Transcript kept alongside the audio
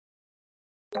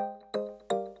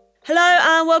Hello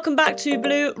and welcome back to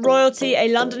Blue Royalty, a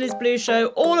London is Blue show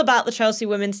all about the Chelsea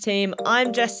women's team.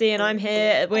 I'm Jessie and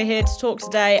we're here to talk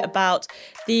today about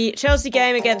the Chelsea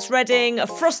game against Reading, a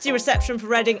frosty reception for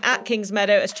Reading at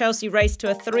Kingsmeadow as Chelsea raced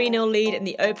to a 3-0 lead in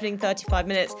the opening 35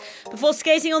 minutes before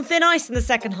skating on thin ice in the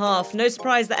second half. No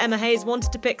surprise that Emma Hayes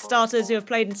wanted to pick starters who have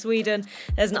played in Sweden.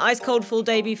 There's an ice-cold full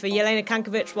debut for Jelena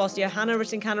Kankovic whilst Johanna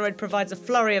Rytting-Kaneryd provides a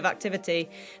flurry of activity.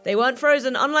 They weren't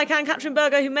frozen, unlike Ann-Katrin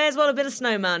Berger, who may as well have been a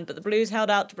snowman, but the Blues held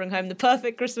out to bring home the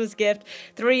perfect Christmas gift,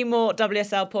 3 more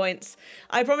WSL points.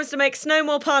 I promised to make no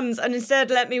more puns and instead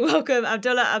let me welcome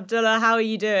Abdullah. Abdullah, how are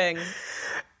you doing?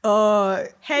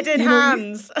 Head in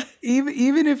hands.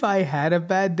 Even if I had a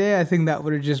bad day, I think that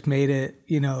would have just made it,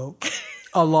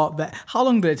 a lot better. How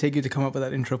long did it take you to come up with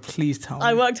that intro? Please tell me.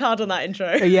 I worked hard on that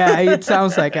intro. Yeah, it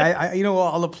sounds like I you know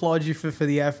what? I'll applaud you for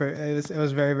the effort. It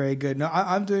was very, very good. No,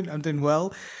 I'm doing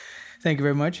well. Thank you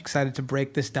very much. Excited to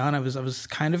break this down. I was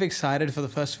kind of excited for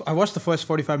I watched the first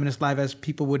 45 minutes live. As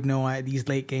people would know, these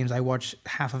late games, I watch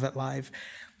half of it live.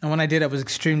 And when I did, I was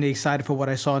extremely excited for what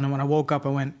I saw. And then when I woke up, I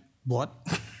went, what?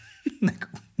 Like,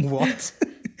 what?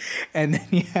 And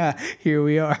then, here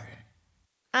we are.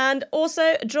 And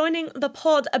also joining the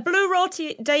pod, a Blue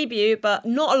Royalty debut, but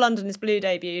not a London is Blue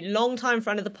debut. Long-time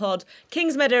friend of the pod,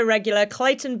 Kingsmeadow regular,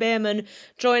 Clayton Bierman,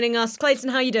 joining us. Clayton,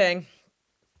 how are you doing?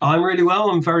 I'm really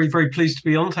well. I'm very, very pleased to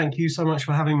be on. Thank you so much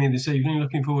for having me this evening.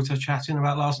 Looking forward to chatting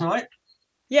about last night.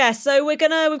 Yeah, so we've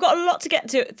got a lot to get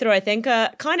through, I think.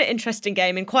 A kind of interesting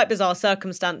game in quite bizarre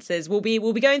circumstances. We'll be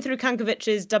going through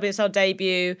Kankovic's WSL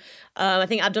debut. I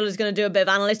think Abdullah's going to do a bit of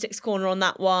analytics corner on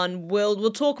that one.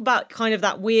 We'll talk about kind of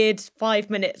that weird 5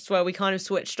 minutes where we kind of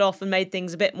switched off and made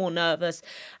things a bit more nervous.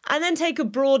 And then take a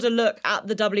broader look at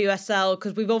the WSL,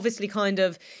 because we've obviously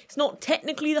it's not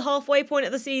technically the halfway point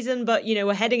of the season, but,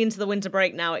 we're heading into the winter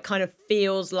break now. It kind of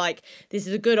feels like this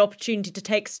is a good opportunity to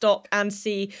take stock and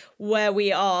see where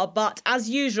we are. But as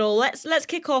usual, let's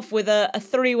kick off with a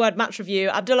 3-word match review.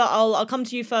 Abdullah, I'll come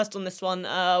to you first on this one.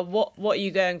 What are you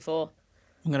going for?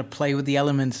 I'm going to play with the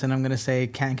elements and I'm going to say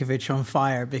Kankovic on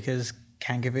fire, because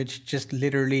Kankovic just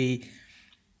literally,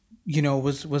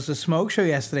 was a smoke show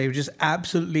yesterday. Just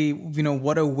absolutely,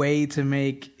 what a way to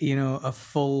make, a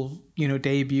full,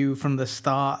 debut from the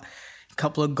start. A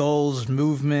couple of goals,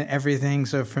 movement, everything.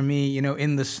 So for me,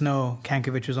 in the snow,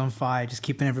 Kankovic was on fire, just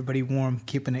keeping everybody warm,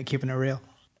 keeping it real.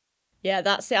 Yeah,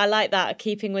 that's it. I like that.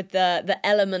 Keeping with the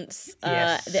elements,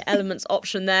 yes. The elements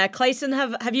option there. Clayton,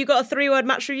 have you got a 3-word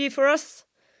match review for us?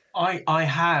 I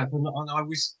have, and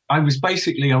I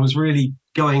was really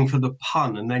going for the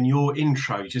pun, and then your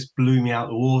intro just blew me out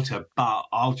the water. But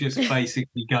I'll just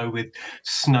basically go with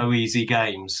snow easy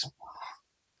games.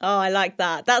 Oh, I like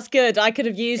that. That's good. I could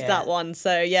have used that one.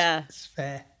 So yeah, it's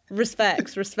fair.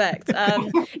 Respect.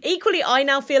 Equally, I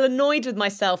now feel annoyed with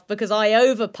myself because I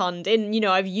over-punned in,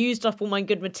 I've used up all my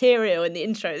good material in the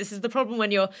intro. This is the problem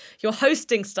when you're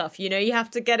hosting stuff, you have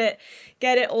to get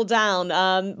it all down.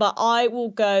 But I will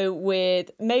go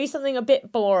with maybe something a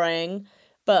bit boring,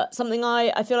 but something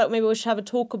I feel like maybe we should have a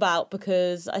talk about,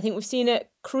 because I think we've seen it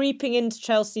creeping into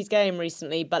Chelsea's game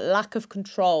recently, but lack of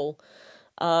control.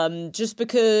 Just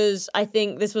because I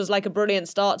think this was like a brilliant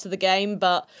start to the game,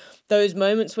 but those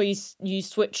moments where you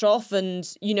switch off and,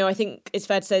 I think it's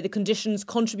fair to say the conditions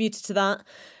contributed to that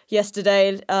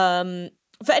yesterday.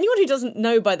 For anyone who doesn't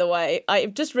know, by the way,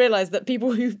 I've just realised that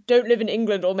people who don't live in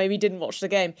England or maybe didn't watch the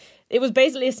game, it was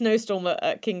basically a snowstorm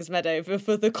at Kingsmeadow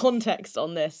for the context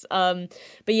on this. But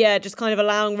yeah, just kind of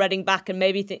allowing Reading back and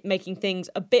maybe making things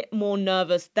a bit more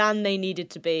nervous than they needed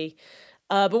to be.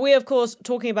 But we, of course,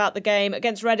 talking about the game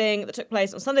against Reading that took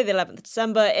place on Sunday the 11th of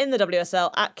December in the WSL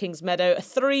at Kingsmeadow. A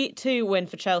 3-2 win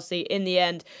for Chelsea in the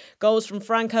end. Goals from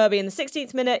Fran Kirby in the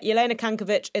 16th minute, Jelena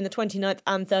Kankovic in the 29th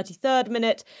and 33rd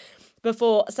minute,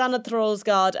 before Sanna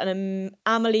Trollsgaard and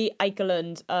Amelie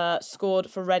Eikeland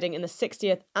scored for Reading in the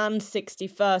 60th and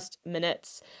 61st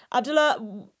minutes.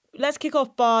 Abdullah, let's kick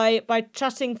off by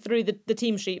chatting through the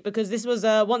team sheet, because this was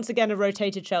once again a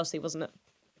rotated Chelsea, wasn't it?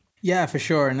 Yeah, for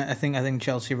sure. And I think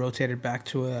Chelsea rotated back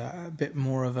to a bit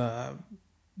more of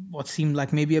what seemed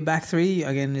like maybe a back three.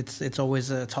 Again, it's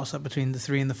always a toss-up between the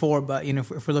 3 and the 4. But,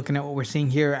 if we're looking at what we're seeing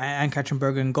here, Ann-Katrin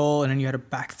Berger in goal, and then you had a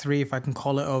back three, if I can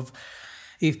call it, of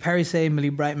Eve Perisset, Millie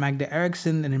Bright, Magda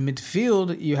Eriksson, and in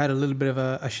midfield, you had a little bit of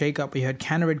a shake-up. You had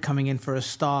Kaneryd coming in for a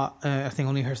start, I think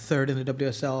only her third in the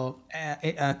WSL.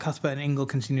 Cuthbert and Ingle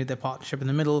continued their partnership in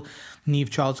the middle. Niamh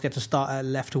Charles gets a start at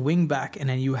left wing back, and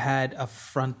then you had a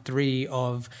front three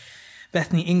of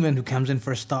Bethany England, who comes in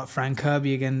for a start, Fran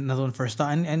Kirby again, another one for a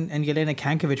start, and Jelena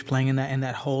Kankovic playing in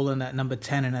that hole in that number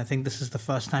 10. And I think this is the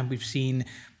first time we've seen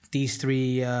these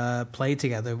three played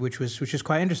together, which was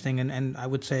quite interesting, and I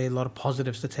would say a lot of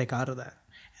positives to take out of that.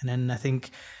 And then I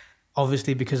think,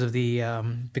 obviously, because of the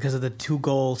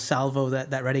 2-goal salvo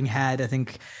that Reading had, I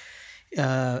think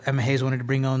Emma Hayes wanted to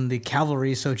bring on the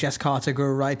cavalry, so Jess Carter,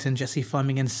 Guro Wright, Jessie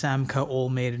Fleming, and Sam Kerr all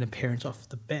made an appearance off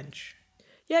the bench.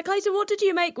 Yeah, Clayton, what did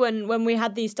you make when we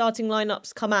had these starting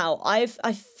lineups come out? I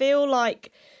feel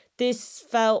like this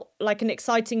felt like an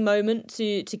exciting moment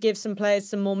to give some players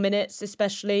some more minutes,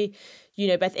 especially,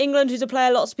 Beth England, who's a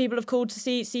player lots of people have called to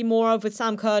see more of, with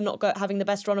Sam Kerr not having the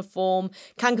best run of form.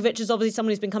 Kankovic is obviously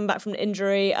someone who's been coming back from an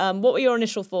injury. What were your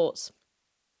initial thoughts?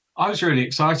 I was really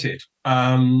excited.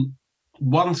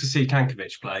 One, to see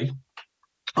Kankovic play.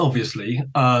 Obviously,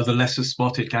 the lesser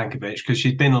spotted Kankovic, because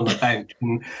she'd been on the bench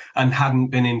and hadn't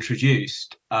been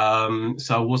introduced. So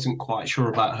I wasn't quite sure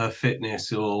about her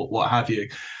fitness or what have you.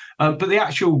 But the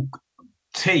actual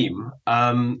team,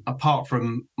 apart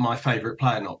from my favourite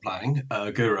player not playing,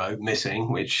 Guro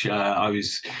missing, which I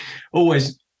was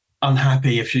always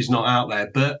unhappy if she's not out there.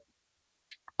 But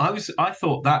I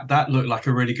thought that looked like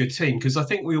a really good team, because I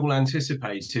think we all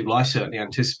anticipated, well, I certainly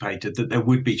anticipated that there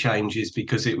would be changes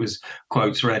because it was,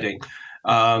 quotes, Reading.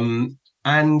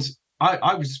 And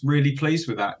I was really pleased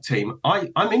with that team.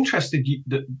 I'm interested,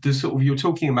 the sort of, you're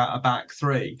talking about a back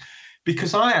three,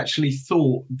 because I actually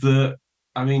thought that,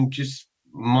 just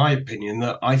my opinion,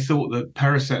 that I thought that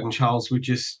Perisset and Charles would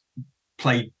just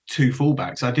play two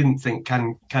fullbacks. I didn't think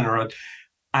Canara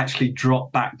actually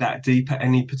drop back that deep at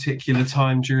any particular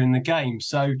time during the game.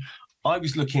 So I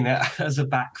was looking at as a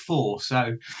back four.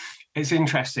 So it's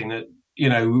interesting that,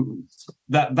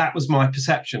 that was my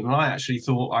perception. And I actually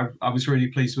thought I was really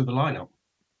pleased with the lineup.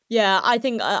 Yeah, I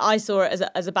think I saw it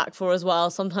as a back four as well.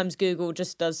 Sometimes Google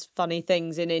just does funny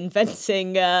things in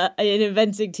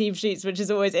inventing team sheets, which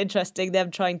is always interesting,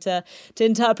 them trying to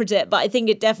interpret it. But I think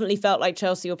it definitely felt like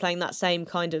Chelsea were playing that same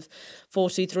kind of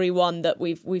 4-2-3-1 that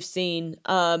we've seen,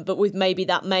 but with maybe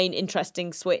that main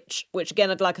interesting switch, which again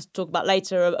I'd like us to talk about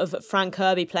later, of Fran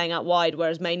Kirby playing out wide,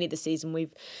 whereas mainly this season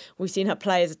we've seen her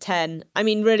play as a 10.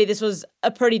 Really, this was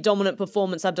a pretty dominant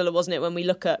performance, Abdullah, wasn't it, when we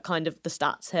look at kind of the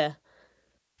stats here?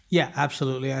 Yeah,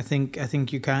 absolutely. I think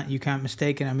you can't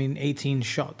mistake it. 18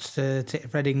 shots to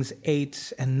Reading's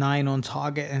 8 and 9 on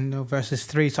target, and versus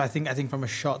 3. So I think from a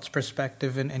shots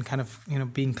perspective and kind of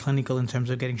being clinical in terms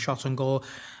of getting shots on goal,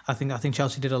 I think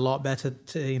Chelsea did a lot better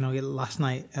last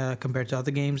night compared to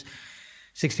other games.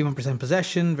 61%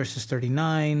 possession versus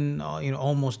 39.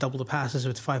 Almost double the passes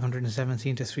with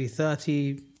 517 to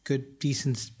 330. Good,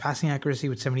 decent passing accuracy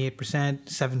with 78%.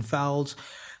 7 fouls.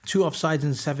 2 offsides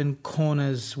and 7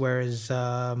 corners, whereas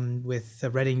with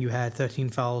Reading you had 13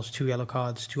 fouls, 2 yellow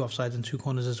cards, 2 offsides and 2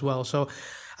 corners as well. So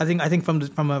I think from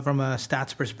a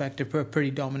stats perspective, a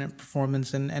pretty dominant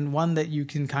performance, and one that you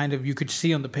could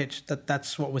see on the pitch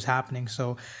that's what was happening.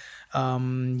 So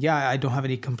I don't have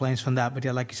any complaints from that. But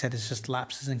yeah, like you said, it's just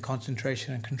lapses in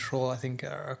concentration and control, I think,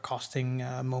 are costing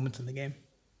moments in the game.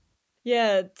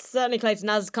 Yeah, certainly, Clayton.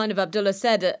 As kind of Abdullah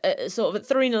said, sort of at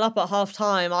 3-0 up at half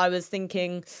time, I was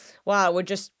thinking, wow, we're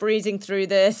just breezing through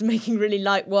this, making really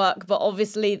light work. But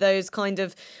obviously those kind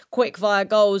of quick fire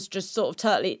goals just sort of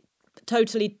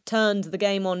totally turned the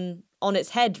game on its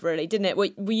head, really, didn't it?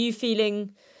 Were you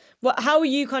feeling, how were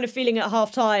you kind of feeling at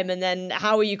half time, and then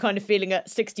how were you kind of feeling at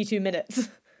 62 minutes?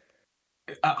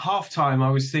 At half-time, I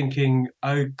was thinking,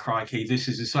 oh, crikey, this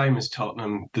is the same as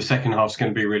Tottenham. The second half's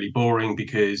going to be really boring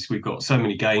because we've got so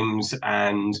many games,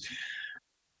 and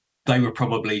they were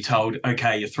probably told,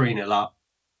 okay, you're 3-0 up,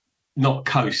 not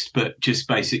coast, but just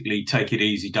basically take it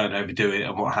easy, don't overdo it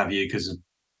and what have you, because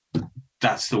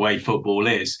that's the way football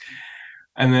is.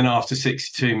 And then after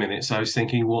 62 minutes, I was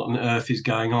thinking, what on earth is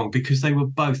going on? Because they were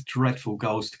both dreadful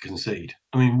goals to concede.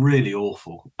 Really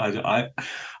awful.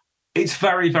 It's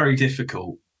very, very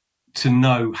difficult to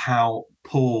know how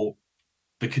poor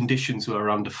the conditions were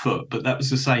underfoot, but that was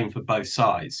the same for both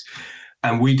sides.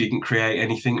 And we didn't create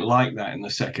anything like that in the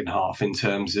second half in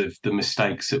terms of the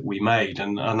mistakes that we made.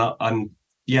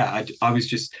 I was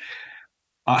just,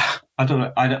 I don't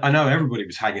know, I know everybody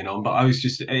was hanging on, but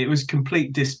it was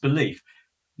complete disbelief.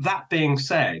 That being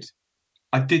said,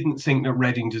 I didn't think that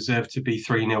Reading deserved to be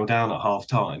 3-0 down at half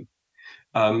time.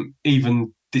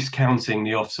 Even discounting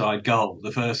the offside goal,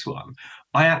 the first one,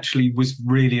 I actually was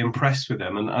really impressed with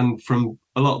them. And from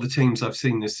a lot of the teams I've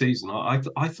seen this season,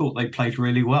 I thought they played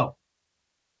really well.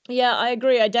 Yeah, I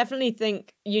agree. I definitely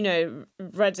think,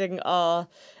 Reading are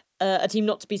a team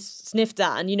not to be sniffed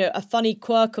at. And, a funny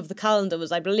quirk of the calendar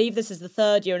was, I believe this is the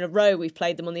third year in a row we've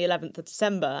played them on the 11th of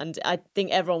December. And I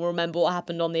think everyone will remember what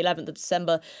happened on the 11th of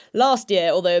December last year,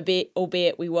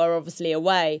 albeit we were obviously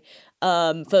away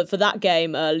for that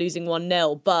game, losing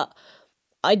 1-0. But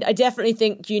I definitely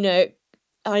think,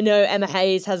 I know Emma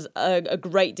Hayes has a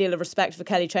great deal of respect for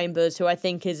Kelly Chambers, who I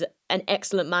think is an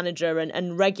excellent manager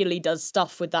and regularly does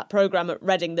stuff with that programme at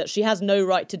Reading that she has no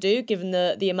right to do, given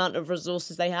the amount of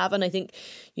resources they have. And I think,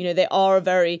 they are a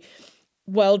very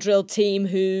well-drilled team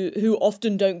who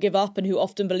often don't give up and who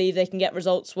often believe they can get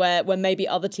results where maybe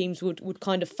other teams would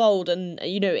kind of fold. And,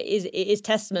 it is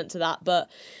testament to that. But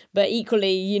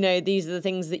equally, these are the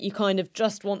things that you kind of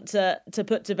just want to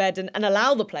put to bed and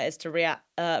allow the players to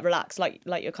relax, like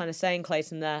you're kind of saying,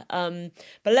 Clayton, there.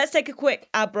 But let's take a quick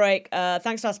ad break.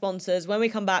 Thanks to our sponsors. When we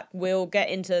come back, we'll get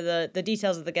into the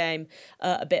details of the game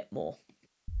a bit more.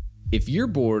 If you're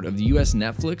bored of the US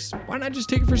Netflix, why not just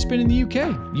take it for a spin in the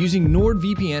UK? Using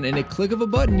NordVPN and a click of a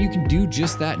button, you can do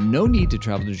just that. No need to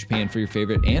travel to Japan for your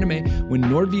favorite anime when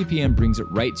NordVPN brings it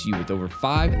right to you with over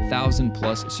 5,000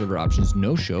 plus server options.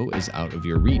 No show is out of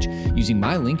your reach. Using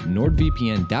my link,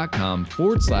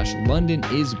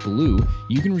 nordvpn.com/LondonIsBlue,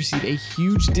 you can receive a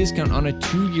huge discount on a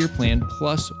 2-year plan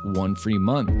plus 1 free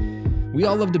month. We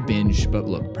all love to binge, but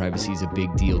look, privacy is a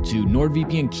big deal too.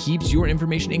 NordVPN keeps your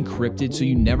information encrypted so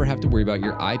you never have to worry about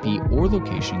your IP or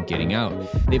location getting out.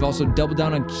 They've also doubled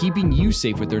down on keeping you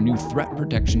safe with their new threat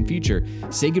protection feature.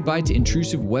 Say goodbye to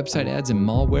intrusive website ads and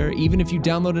malware. Even if you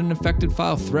download an infected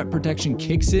file, threat protection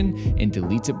kicks in and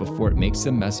deletes it before it makes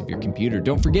a mess of your computer.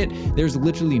 Don't forget, there's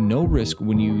literally no risk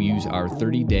when you use our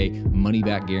 30-day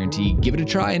money-back guarantee. Give it a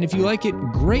try, and if you like it,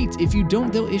 great. If you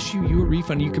don't, they'll issue you a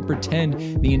refund. You can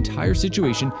pretend the entire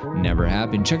situation never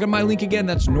happened. Check out my link again.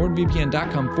 That's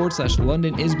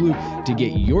nordvpn.com/LondonIsBlue to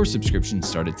get your subscription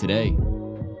started today.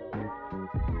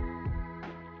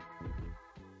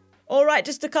 All right,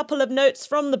 just a couple of notes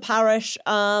from the parish.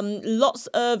 Lots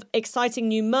of exciting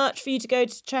new merch for you to go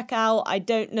to check out. I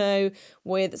don't know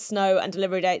with snow and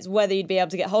delivery dates whether you'd be able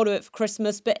to get hold of it for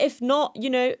Christmas, but if not,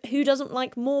 who doesn't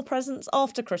like more presents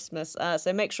after Christmas?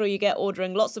 So make sure you get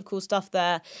ordering lots of cool stuff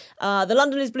there. The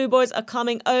London is Blue Boys are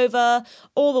coming over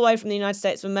all the way from the United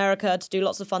States of America to do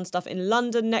lots of fun stuff in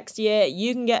London next year.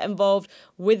 You can get involved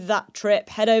with that trip.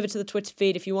 Head over to the Twitter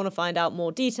feed if you want to find out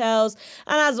more details.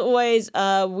 And as always,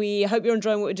 we hope you're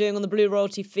enjoying what we're doing on the Blue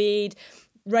Royalty feed.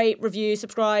 Rate, review,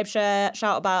 subscribe, share,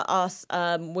 shout about us.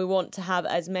 We want to have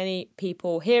as many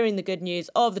people hearing the good news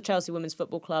of the Chelsea Women's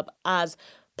Football Club as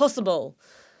possible.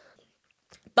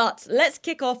 But let's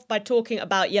kick off by talking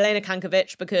about Jelena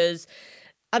Kankovic, because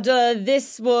Abdullah,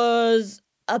 this was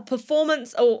a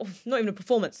performance, or not even a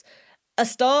performance, a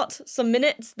start, some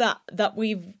minutes that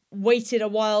we've waited a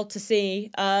while to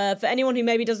see. For anyone who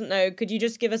maybe doesn't know, could you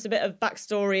just give us a bit of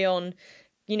backstory on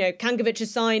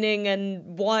Kankovic's signing and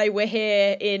why we're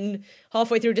here in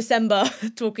halfway through December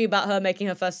talking about her making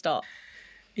her first start?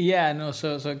 Yeah, no.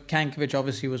 So Kankovic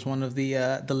obviously was one of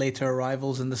the later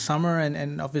arrivals in the summer,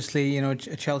 and obviously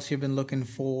Chelsea have been looking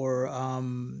for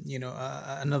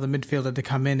another midfielder to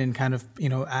come in and kind of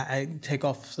take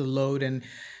off the load and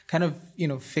kind of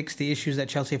fix the issues that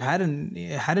Chelsea have had in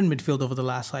midfield over the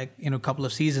last couple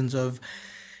of seasons of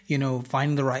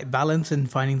finding the right balance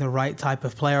and finding the right type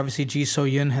of player. Obviously, Ji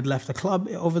So-yun had left the club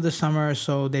over the summer,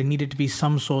 so there needed to be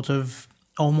some sort of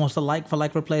almost a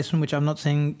like-for-like replacement, which I'm not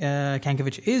saying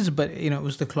Kankovic is, but it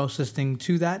was the closest thing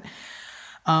to that.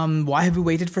 Why have we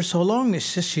waited for so long?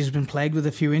 It's just she's been plagued with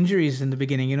a few injuries in the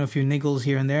beginning, a few niggles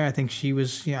here and there. I think she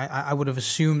was, I would have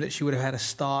assumed that she would have had a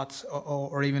start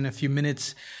or even a few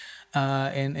minutes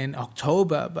in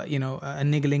October, but a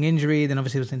niggling injury. Then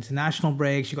obviously it was international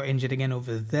break. She got injured again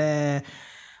over there.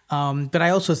 But I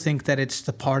also think that it's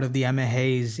the part of the Emma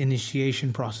Hayes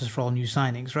initiation process for all new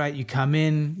signings, right? You come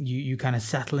in, you kind of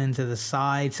settle into the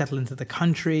side, settle into the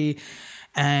country,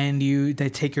 and they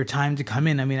take your time to come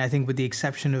in. I mean, I think with the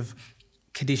exception of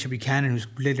Kadisha Buchanan, who's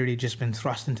literally just been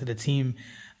thrust into the team,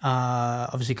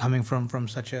 obviously coming from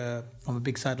a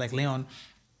big side like Lyon,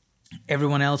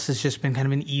 everyone else has just been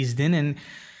kind of eased in, and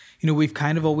we've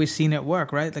kind of always seen it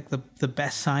work, right? Like the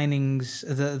best signings,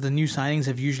 the new signings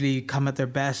have usually come at their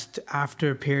best after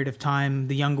a period of time.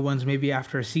 The younger ones maybe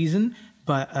after a season,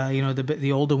 but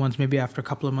the older ones maybe after a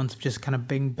couple of months of just kind of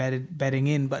being bedding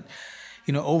in. But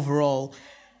overall,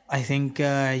 I think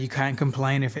you can't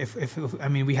complain if I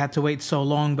mean, we had to wait so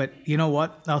long, but you know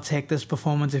what? I'll take this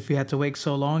performance if we had to wait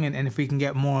so long, and if we can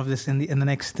get more of this in the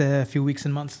next few weeks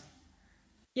and months.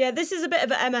 Yeah, this is a bit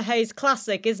of an Emma Hayes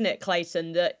classic, isn't it,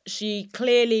 Clayton? That she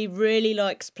clearly really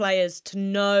likes players to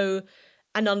know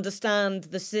and understand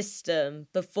the system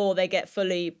before they get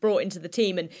fully brought into the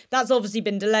team. And that's obviously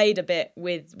been delayed a bit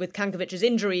with Kankovic's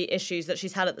injury issues that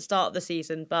she's had at the start of the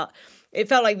season. But it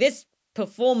felt like this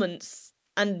performance,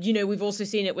 and, you know, we've also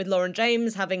seen it with Lauren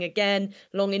James having, again,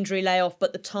 long injury layoff,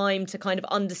 but the time to kind of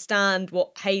understand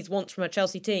what Hayes wants from her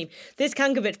Chelsea team. This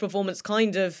Kankovic performance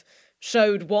kind of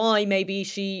showed why maybe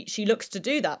she looks to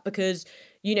do that, because,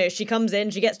 you know, she comes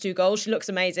in, she gets 2 goals, she looks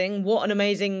amazing. What an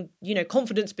amazing, you know,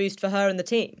 confidence boost for her and the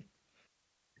team.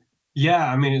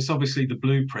 Yeah, I mean, it's obviously the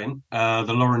blueprint.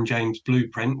 The Lauren James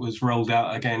blueprint was rolled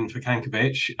out again for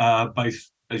Kankovic,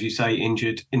 both, as you say,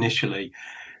 injured initially.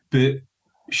 But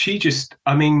she just,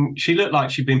 I mean, she looked like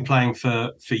she'd been playing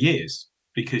for years,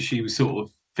 because she was sort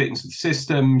of fit into the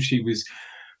system.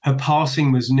 Her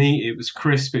passing was neat, it was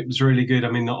crisp, it was really good.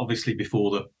 I mean, obviously before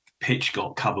the pitch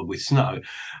got covered with snow.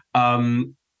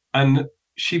 And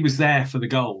she was there for the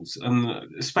goals, and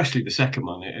especially the second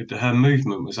one. Her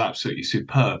movement was absolutely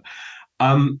superb.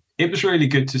 It was really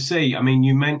good to see. I mean,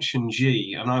 you mentioned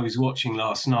G, and I was watching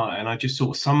last night, and I just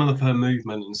saw some of her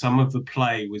movement and some of the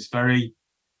play was very.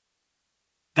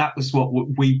 That was what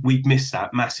we've missed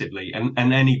that massively, and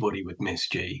anybody would miss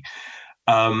G.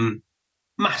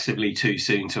 Massively too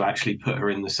soon to actually put her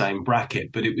in the same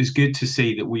bracket, but it was good to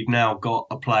see that we've now got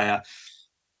a player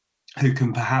who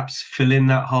can perhaps fill in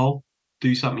that hole,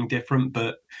 do something different.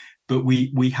 But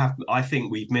we have, I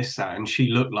think we've missed that, and she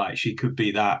looked like she could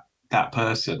be that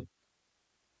person.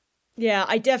 Yeah,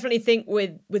 I definitely think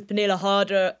with Pernille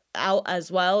Harder out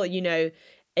as well, you know,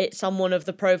 it's someone of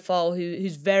the profile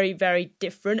who's very, very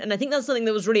different. And I think that's something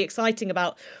that was really exciting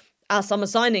about our summer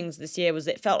signings this year, was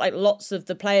it felt like lots of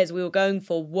the players we were going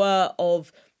for were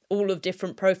of all of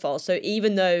different profiles. So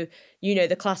even though, you know,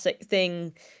 the classic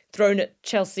thing thrown at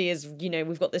Chelsea is, you know,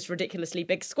 we've got this ridiculously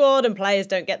big squad and players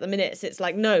don't get the minutes. It's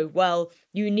like, no, well,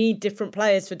 you need different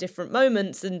players for different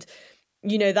moments. And,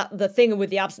 you know, that the thing with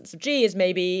the absence of G is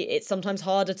maybe it's sometimes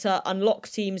harder to unlock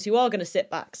teams who are going to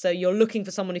sit back. So you're looking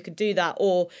for someone who could do that.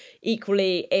 Or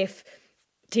equally, if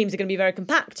teams are going to be very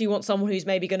compact, you want someone who's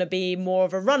maybe going to be more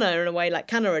of a runner in a way like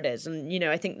Kannerud is. And, you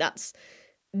know, I think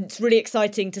it's really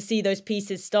exciting to see those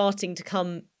pieces starting to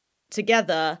come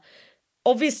together.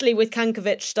 Obviously, with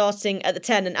Kankovic starting at the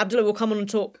 10, and Abdullah will come on and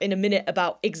talk in a minute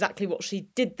about exactly what she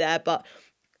did there, but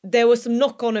there were some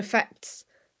knock-on effects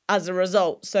as a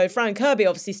result. So Fran Kirby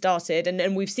obviously started,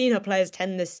 and we've seen her play as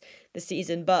 10 this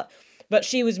season, but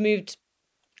she was moved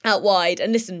out wide.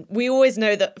 And listen, we always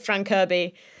know that Fran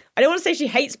Kirby, I don't want to say she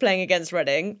hates playing against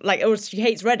Reading, or she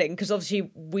hates Reading, because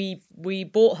obviously we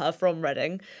bought her from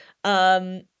Reading.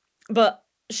 But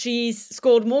she's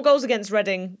scored more goals against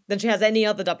Reading than she has any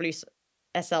other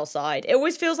WSL side. It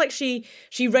always feels like she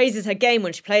raises her game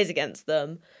when she plays against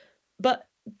them. But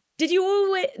did you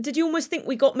almost think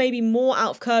we got maybe more out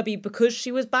of Kirby because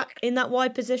she was back in that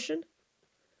wide position?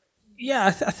 Yeah,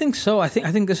 I think so. I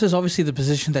think this is obviously the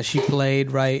position that she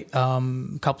played a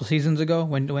couple of seasons ago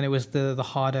when it was the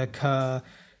Harder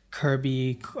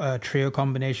Kirby trio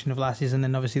combination of last season,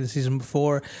 and obviously the season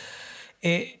before.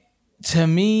 To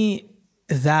me,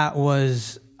 that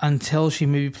was until she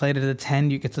maybe played it at a 10.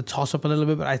 You get to toss up a little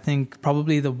bit, but I think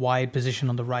probably the wide position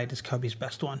on the right is Kirby's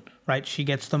best one. Right, she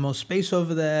gets the most space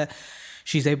over there.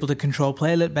 She's able to control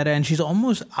play a little better, and she's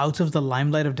almost out of the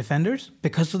limelight of defenders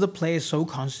because of the play is so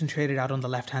concentrated out on the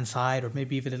left-hand side, or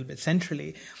maybe even a little bit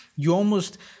centrally. You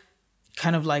almost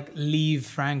kind of like leave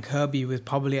Fran Kirby with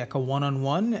probably like a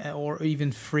one-on-one or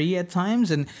even free at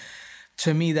times. And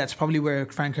to me, that's probably where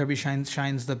Fran Kirby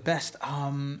shines the best.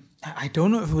 I don't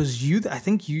know if it was you. I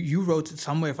think you wrote it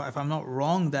somewhere, if I'm not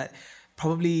wrong, that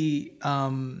probably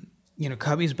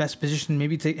Kirby's best position,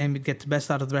 maybe to get the best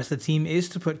out of the rest of the team, is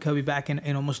to put Kirby back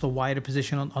in almost a wider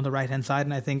position on the right hand side.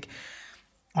 And I think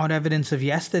on evidence of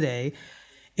yesterday,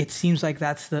 it seems like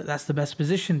that's the best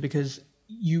position, because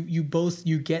you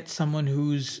get someone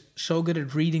who's so good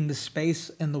at reading the space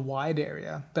in the wide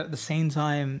area, but at the same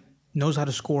time knows how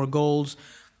to score goals,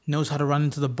 knows how to run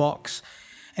into the box.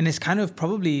 And it's kind of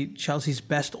probably Chelsea's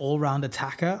best all-round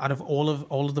attacker out of all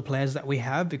of the players that we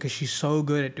have, because she's so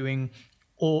good at doing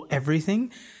everything.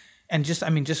 And just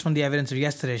from the evidence of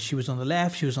yesterday, she was on the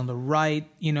left, she was on the right,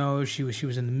 she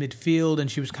was in the midfield, and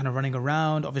she was kind of running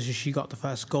around. Obviously, she got the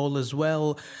first goal as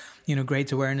well.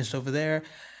 Great awareness over there.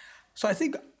 So I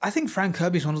think Fran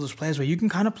Kirby is one of those players where you can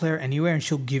kind of play her anywhere, and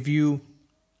she'll give you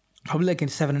probably like a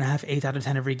 7.5, 8 out of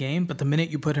 10 every game. But the minute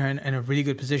you put her in a really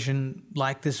good position,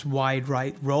 like this wide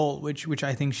right role, which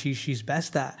I think she's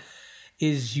best at,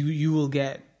 is you will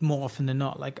get more often than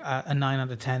not like a 9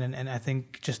 out of 10. And I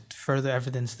think just further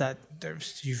evidence that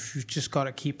you've just got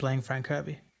to keep playing Fran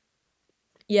Kirby.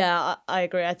 Yeah, I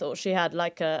agree. I thought she had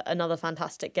like another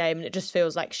fantastic game, and it just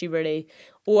feels like she really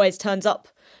always turns up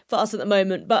for us at the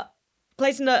moment. But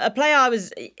placing a player I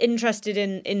was interested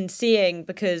in seeing,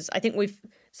 because I think we've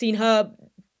seen her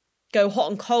go hot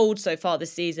and cold so far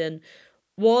this season,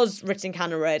 was Ritten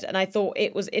Kaneryd, and I thought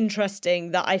it was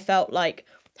interesting that I felt like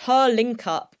her link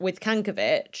up with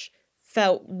Kankovic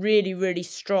felt really, really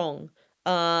strong.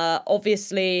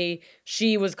 Obviously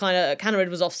she was Kaneryd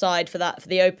was offside for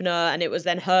the opener, and it was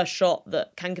then her shot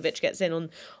that Kankovic gets in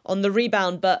on the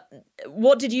rebound. But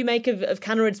what did you make of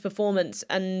Kaneryd's performance,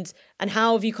 and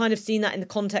how have you kind of seen that in the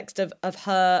context of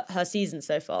her season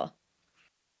so far?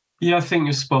 Yeah, I think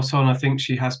you're spot on. I think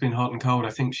she has been hot and cold.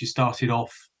 I think she started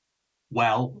off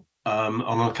well. On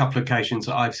a couple of occasions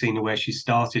that I've seen her where she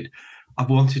started, I've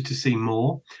wanted to see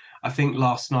more. I think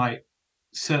last night,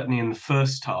 certainly in the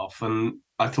first half, and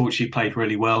I thought she played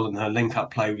really well and her link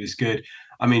up play was good.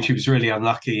 I mean, she was really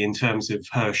unlucky in terms of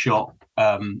her shot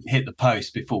hit the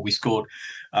post before we scored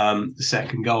the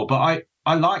second goal. But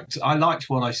I liked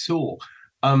what I saw.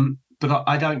 But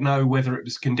I don't know whether it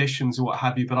was conditions or what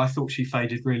have you, but I thought she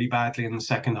faded really badly in the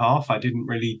second half. I didn't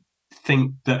really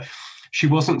think that she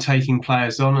wasn't taking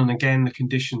players on. And again, the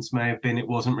conditions may have been it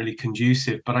wasn't really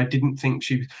conducive, but I didn't think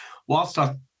whilst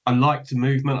I liked the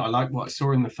movement, I liked what I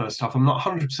saw in the first half, I'm not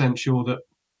 100% sure that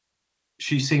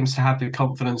she seems to have the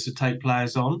confidence to take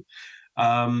players on.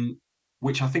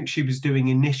 Which I think she was doing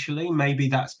initially. Maybe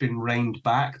that's been reined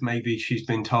back. Maybe she's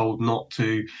been told not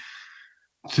to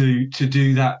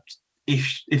do that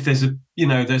if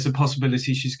there's a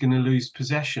possibility she's going to lose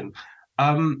possession.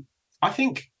 Um, I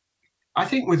think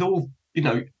with all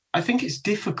I think it's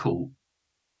difficult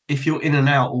if you're in and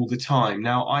out all the time.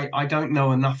 Now I don't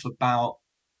know enough about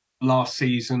last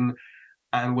season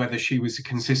and whether she was a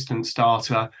consistent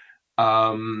starter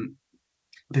um,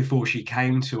 before she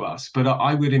came to us, but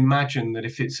I would imagine that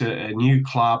if it's a new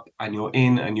club and you're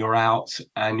in and you're out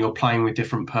and you're playing with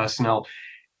different personnel,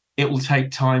 it will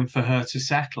take time for her to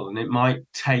settle, and it might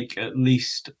take at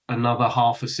least another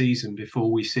half a season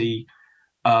before we see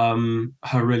her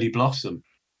really blossom.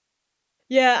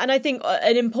 Yeah, and I think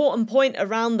an important point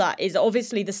around that is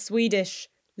obviously the Swedish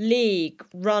league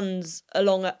runs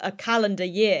along a calendar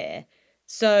year.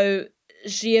 So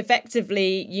she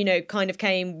effectively, kind of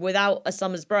came without a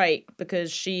summer's break because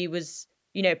she was,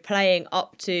 playing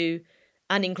up to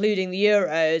and including the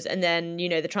Euros, and then,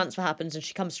 the transfer happens and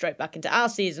she comes straight back into our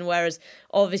season, whereas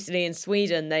obviously in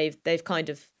Sweden they've kind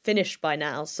of finished by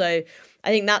now. So I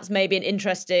think that's maybe an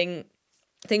interesting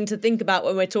thing to think about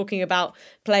when we're talking about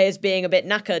players being a bit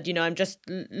knackered. I'm just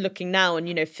looking now,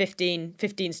 and 15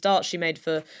 starts she made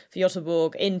for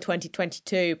Göteborg in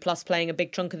 2022, plus playing a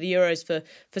big chunk of the Euros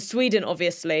for Sweden,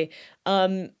 obviously.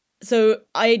 So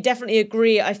I definitely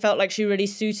agree. I felt like she really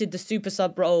suited the super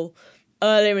sub role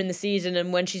earlier in the season,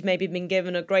 and when she's maybe been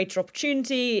given a greater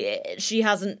opportunity, she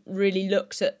hasn't really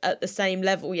looked at the same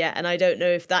level yet. And I don't know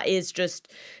if that is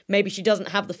just maybe she doesn't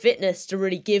have the fitness to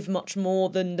really give much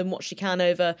more than what she can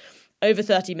over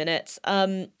 30 minutes.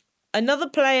 Another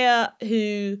player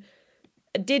who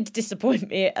did disappoint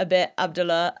me a bit,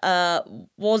 Abdullah,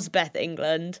 was Beth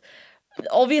England.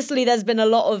 Obviously, there's been a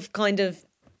lot of kind of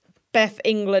Beth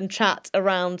England chat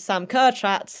around Sam Kerr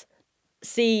chat.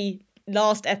 See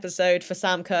last episode for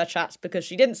Sam Kerr chat, because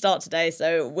she didn't start today,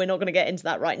 so we're not going to get into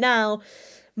that right now.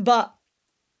 But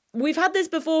we've had this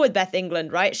before with Beth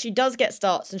England, right? She does get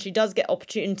starts and she does get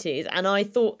opportunities, and I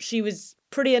thought she was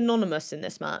pretty anonymous in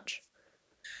this match.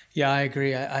 Yeah, I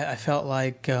agree. I felt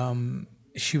like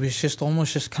she was just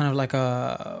almost just kind of like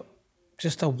a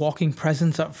walking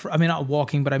presence up front. I mean, not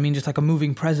walking, but I mean just like a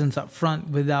moving presence up front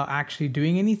without actually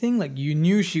doing anything. Like, you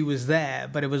knew she was there,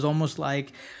 but it was almost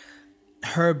like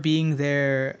her being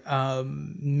there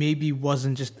maybe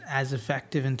wasn't just as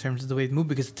effective in terms of the way it moved,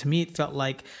 because to me it felt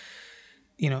like,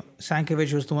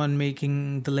 Sankovic was the one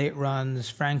making the late runs,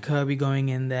 Fran Kirby going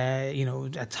in there,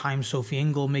 at times Sophie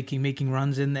Ingle making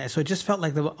runs in there. So it just felt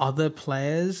like there were other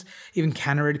players, even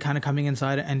Kaneryd kind of coming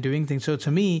inside and doing things. So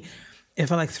to me, it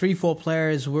felt like 3-4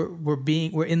 players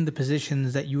were in the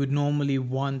positions that you would normally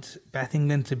want Beth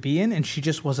England to be in, and she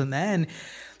just wasn't there. And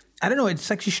I don't know, it's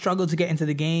like she struggled to get into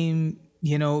the game.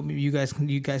 You guys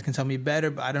can tell me better,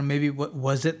 but I don't know, maybe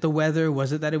was it the weather?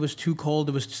 Was it that it was too cold?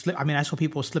 It was I saw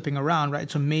people slipping around,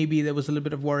 right? So maybe there was a little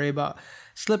bit of worry about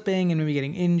slipping and maybe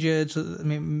getting injured. So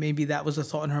maybe that was a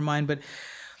thought in her mind, but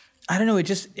I don't know.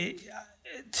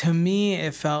 To me,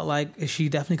 it felt like she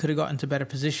definitely could have gotten to better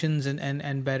positions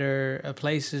and better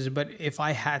places. But if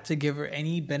I had to give her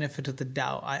any benefit of the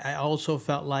doubt, I also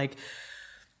felt like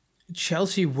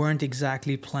Chelsea weren't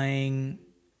exactly playing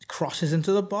crosses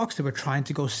into the box. They were trying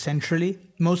to go centrally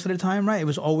most of the time, right? It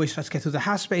was always, let's get through the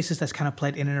half spaces. That's kind of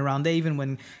played in and around there. Even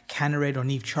when Cannerade or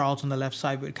Niamh Charles on the left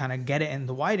side would kind of get it in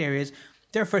the wide areas,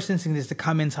 their first instinct is to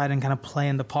come inside and kind of play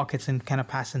in the pockets and kind of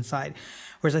pass inside.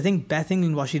 Whereas I think Beth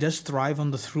England, while she does thrive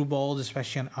on the through balls,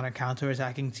 especially on a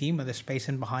counter-attacking team with the space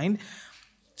in behind,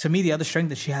 to me, the other strength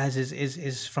that she has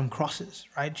is from crosses,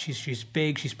 right? She's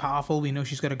big, she's powerful. We know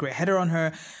she's got a great header on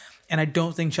her. And I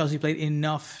don't think Chelsea played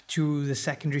enough to the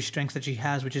secondary strengths that she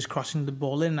has, which is crossing the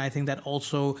ball in. And I think that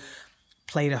also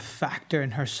played a factor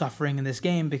in her suffering in this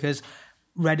game, because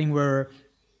Reading were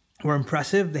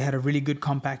impressive. They had a really good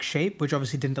compact shape, which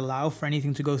obviously didn't allow for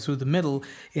anything to go through the middle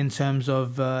in terms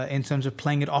of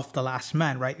playing it off the last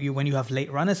man, right? When you have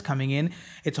late runners coming in,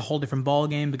 it's a whole different ball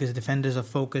game because defenders are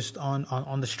focused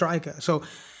on the striker. So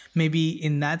maybe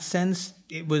in that sense,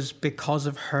 it was because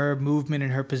of her movement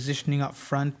and her positioning up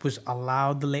front was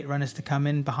allowed the late runners to come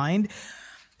in behind.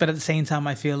 But at the same time,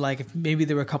 I feel like if maybe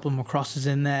there were a couple more crosses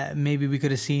in there, maybe we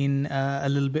could have seen a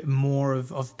little bit more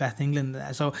of Beth England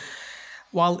there. So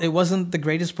while it wasn't the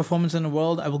greatest performance in the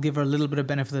world, I will give her a little bit of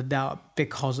benefit of the doubt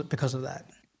because of that.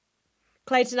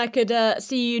 Clayton, I could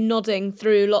see you nodding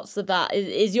through lots of that.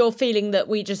 Is your feeling that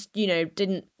we just,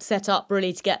 didn't set up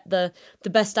really to get the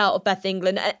best out of Beth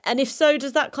England? And if so,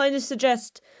 does that kind of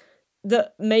suggest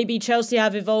that maybe Chelsea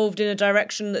have evolved in a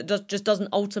direction that just doesn't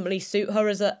ultimately suit her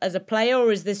as a player,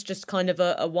 or is this just kind of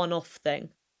a one-off thing?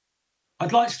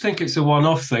 I'd like to think it's a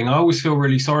one-off thing. I always feel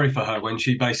really sorry for her when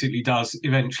she basically does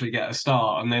eventually get a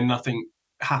start and then nothing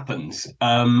happens.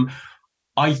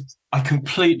 I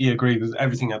completely agree with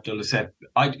everything Abdullah said.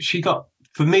 She got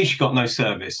no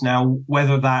service. Now,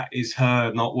 whether that is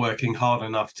her not working hard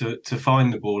enough to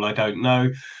find the ball, I don't know.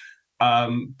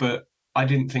 But I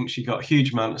didn't think she got a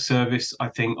huge amount of service. I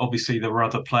think obviously there were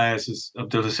other players, as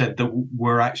Abdullah said, that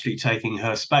were actually taking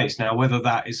her space. Now, whether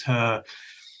that is her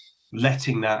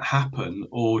letting that happen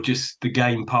or just the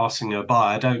game passing her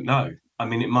by, I don't know. I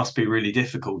mean, it must be really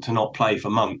difficult to not play for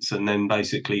months and then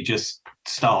basically just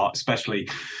start, especially.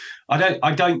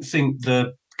 I don't think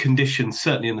the conditions,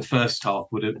 certainly in the first half,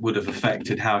 would have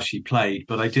affected how she played.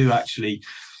 But I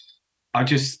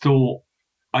just thought,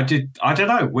 I don't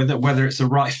know whether it's the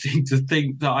right thing to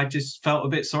think that I just felt a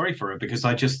bit sorry for her, because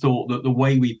I just thought that the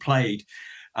way we played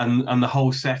and the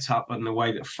whole setup and the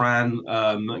way that Fran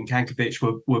and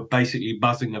Kankovic were basically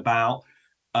buzzing about,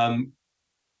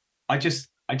 I just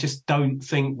don't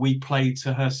think we played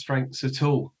to her strengths at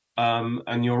all.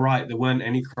 And you're right, there weren't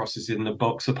any crosses in the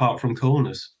box apart from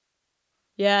corners.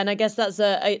 Yeah, and I guess that's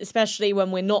especially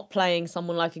when we're not playing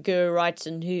someone like a Guro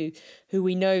Reiten who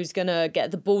we know is going to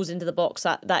get the balls into the box.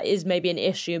 That is maybe an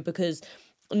issue, because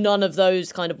none of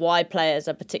those kind of wide players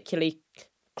are particularly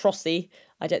crossy.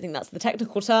 I don't think that's the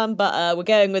technical term, but we're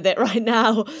going with it right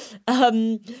now.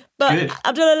 But good.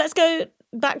 Abdullah, let's go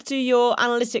back to your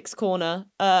analytics corner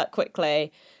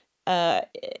quickly.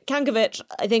 Kankovic,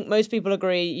 I think most people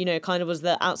agree, kind of was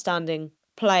the outstanding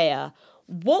player.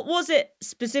 What was it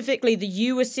specifically that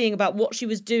you were seeing about what she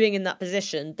was doing in that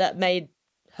position that made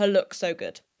her look so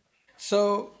good?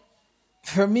 So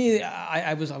for me,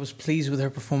 I was pleased with her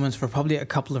performance for probably a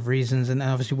couple of reasons, and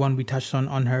obviously one we touched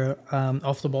on her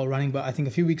off the ball running. But I think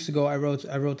a few weeks ago I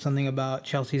wrote something about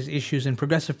Chelsea's issues in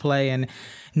progressive play and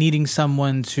needing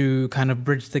someone to kind of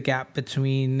bridge the gap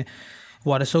between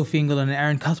what a Sophie Ingle and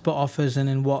Erin Cuthbert offers and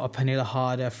then what a Pernille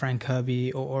Harder, Frank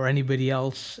Kirby or anybody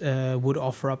else would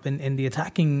offer up in the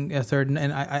attacking third.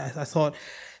 And I thought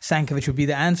Sankovic would be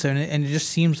the answer, and it just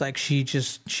seems like she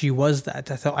was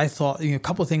that. I thought a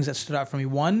couple of things that stood out for me.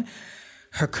 One,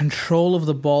 her control of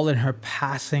the ball and her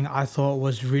passing, I thought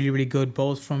was really, really good,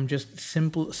 both from just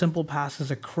simple passes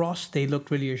across. They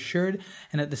looked really assured,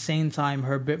 and at the same time,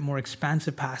 her bit more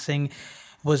expansive passing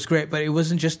was great. But it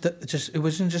wasn't just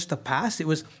the pass. It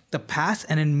was the pass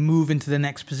and then move into the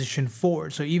next position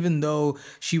forward. So even though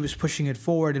she was pushing it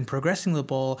forward and progressing the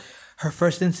ball, her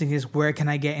first instinct is, where can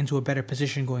I get into a better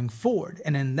position going forward?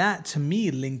 And then that, to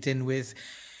me, linked in with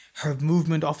her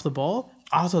movement off the ball.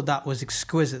 I thought that was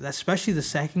exquisite, especially the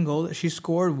second goal that she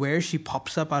scored, where she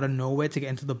pops up out of nowhere to get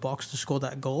into the box to score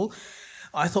that goal.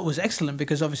 I thought was excellent,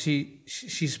 because obviously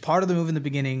she's part of the move in the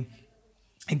beginning.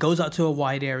 It goes out to a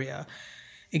wide area.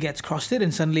 It gets crossed in,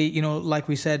 and suddenly, like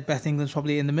we said, Beth England's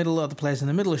probably in the middle, other players in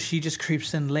the middle. She just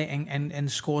creeps in late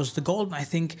and scores the goal. And I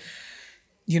think,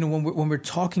 when we're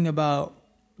talking about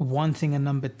wanting a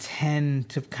number 10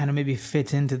 to kind of maybe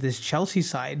fit into this Chelsea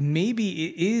side, maybe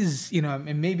it is,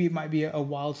 and maybe it might be a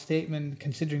wild statement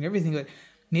considering everything, but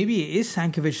maybe it is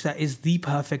Sankovic that is the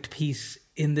perfect piece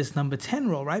in this number 10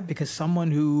 role, right? Because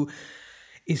someone who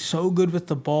is so good with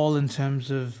the ball in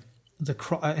terms of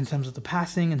in terms of the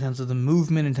passing, in terms of the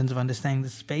movement, in terms of understanding the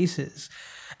spaces.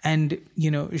 And,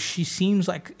 she seems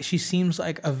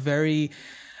like a very,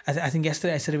 I think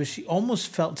yesterday I said she almost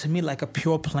felt to me like a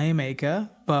pure playmaker,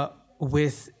 but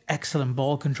with excellent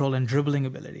ball control and dribbling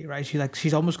ability, right?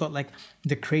 She's almost got like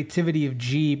the creativity of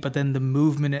G, but then the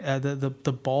movement,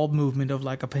 the ball movement of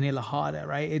like a Pernille Harder,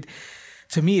 right?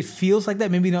 To me, it feels like that.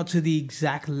 Maybe not to the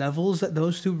exact levels that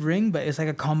those two bring, but it's like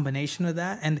a combination of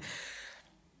that. And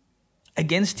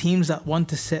against teams that want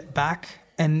to sit back,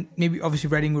 and maybe obviously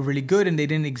Reading were really good and they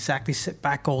didn't exactly sit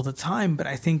back all the time, but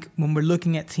I think when we're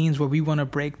looking at teams where we want to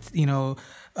break, a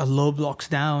low blocks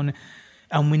down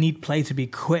and we need play to be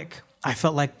quick, I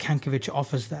felt like Kankovic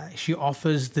offers that. She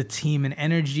offers the team an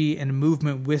energy and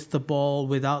movement with the ball,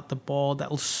 without the ball, that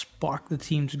will spark the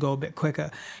team to go a bit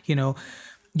quicker.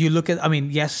 You look at,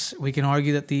 yes, we can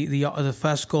argue that the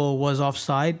first goal was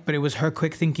offside, but it was her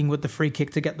quick thinking with the free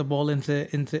kick to get the ball into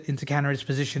Kanaric's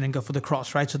position and go for the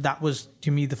cross, right? So that was, to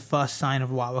me, the first sign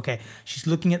of, wow, okay, she's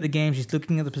looking at the game, she's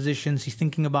looking at the positions, she's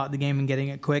thinking about the game and getting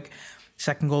it quick.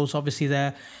 Second goal is obviously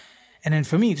there. And then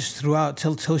for me, just throughout,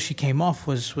 till she came off,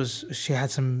 was she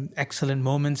had some excellent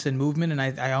moments and movement, and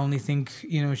I only think,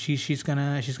 she's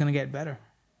gonna get better.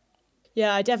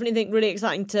 Yeah, I definitely think really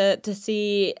exciting to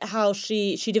see how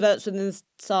she develops within the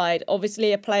side.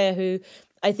 Obviously, a player who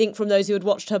I think from those who had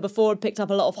watched her before had picked up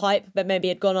a lot of hype, but maybe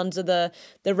had gone under the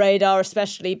radar,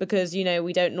 especially because,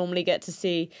 we don't normally get to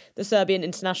see the Serbian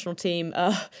international team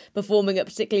performing at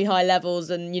particularly high levels,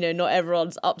 and, not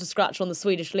everyone's up to scratch on the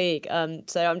Swedish league.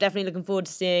 So I'm definitely looking forward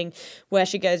to seeing where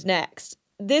she goes next.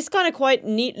 This kind of quite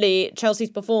neatly,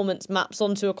 Chelsea's performance maps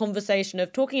onto a conversation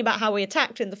of talking about how we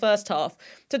attacked in the first half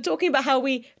to talking about how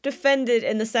we defended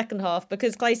in the second half,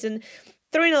 because Clayton,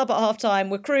 3-0 up at half-time,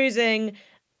 we're cruising.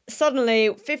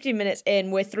 Suddenly, 15 minutes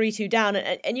in, we're 3-2 down,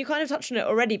 and you kind of touched on it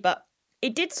already, but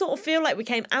it did sort of feel like we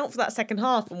came out for that second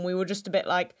half and we were just a bit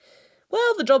like,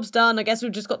 well, the job's done, I guess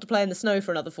we've just got to play in the snow for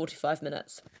another 45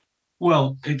 minutes.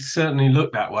 Well, it certainly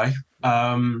looked that way.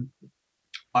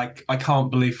 I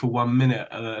can't believe for 1 minute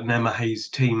an Emma Hayes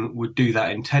team would do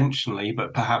that intentionally,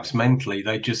 but perhaps mentally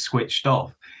they just switched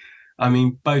off.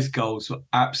 Both goals were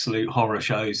absolute horror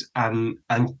shows and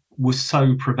were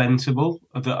so preventable.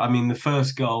 That the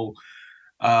first goal,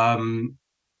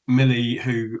 Millie,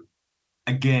 who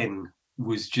again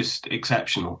was just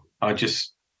exceptional. I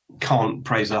just can't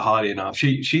praise her highly enough.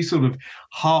 She sort of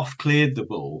half cleared the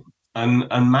ball, and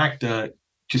Magda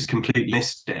just completely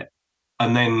missed it,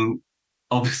 and then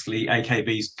obviously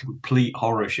AKB's complete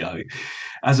horror show.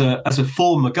 As a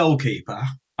former goalkeeper,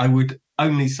 I would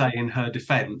only say in her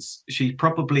defence, she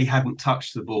probably hadn't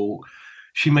touched the ball.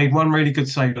 She made one really good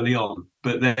save early on,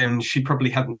 but then she probably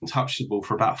hadn't touched the ball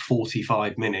for about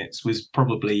 45 minutes, was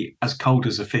probably as cold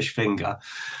as a fish finger.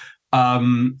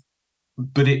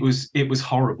 But it was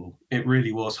horrible. It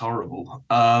really was horrible.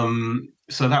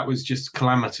 So that was just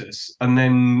calamitous. And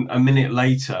then a minute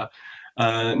later,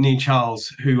 Nia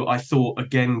Charles, who I thought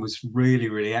again was really,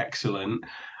 really excellent,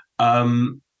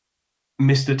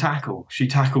 missed a tackle. She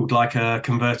tackled like a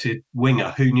converted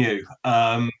winger. Who knew?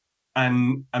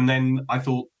 And then I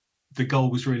thought the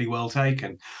goal was really well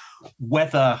taken.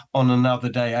 Whether on another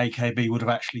day AKB would have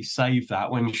actually saved that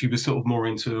when she was sort of more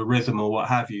into a rhythm or what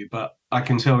have you, but I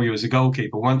can tell you as a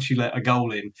goalkeeper, once you let a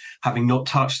goal in, having not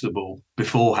touched the ball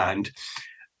beforehand,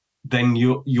 then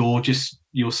you're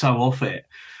so off it.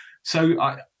 So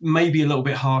maybe a little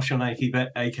bit harsh on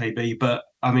AKB, but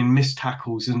missed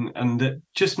tackles and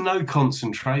just no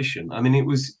concentration.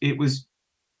 It was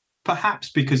perhaps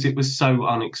because it was so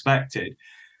unexpected,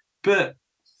 but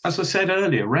as I said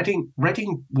earlier, Reading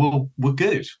were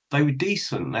good. They were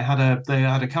decent. They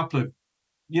had a couple of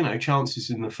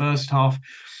chances in the first half,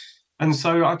 and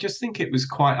so I just think it was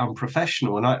quite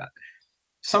unprofessional. And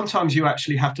sometimes you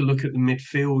actually have to look at the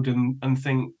midfield and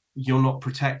think you're not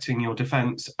protecting your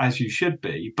defence as you should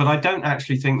be. But I don't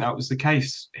actually think that was the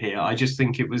case here. I just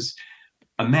think it was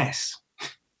a mess.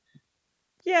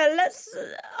 Yeah,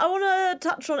 I want to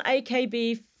touch on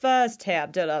AKB first here,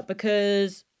 Abdullah,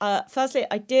 because firstly,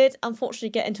 I did unfortunately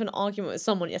get into an argument with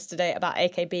someone yesterday about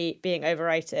AKB being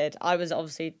overrated. I was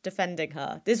obviously defending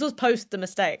her. This was post the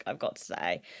mistake, I've got to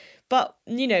say. But,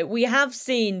 we have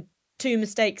seen 2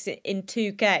 mistakes in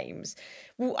 2 games.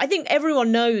 Well, I think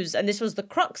everyone knows, and this was the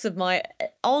crux of my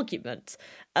argument,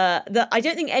 that I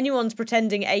don't think anyone's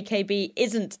pretending AKB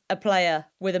isn't a player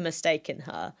with a mistake in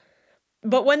her.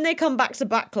 But when they come back to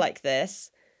back like this,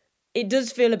 it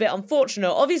does feel a bit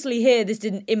unfortunate. Obviously here, this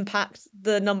didn't impact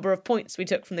the number of points we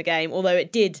took from the game, although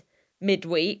it did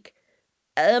midweek.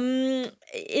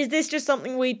 Is this just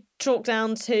something we chalk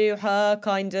down to her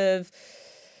kind of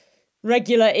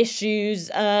regular issues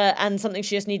and something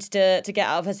she just needs to get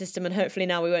out of her system, and hopefully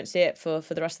now we won't see it for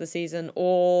the rest of the season?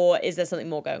 Or is there something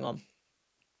more going on?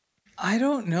 I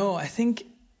don't know. I think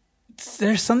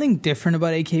there's something different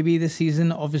about AKB this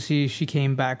season. Obviously, she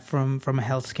came back from a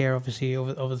health scare, obviously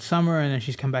over the summer, and then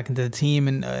she's come back into the team,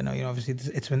 and obviously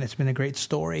it's been a great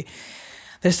story.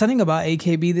 There's something about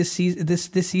AKB this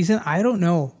season. I don't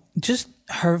know. Just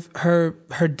her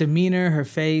demeanor, her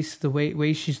face, the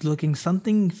way she's looking,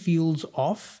 something feels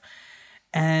off,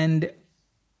 and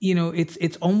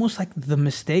it's almost like the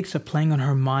mistakes are playing on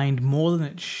her mind more than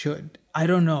it should. I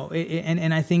don't know,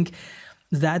 and I think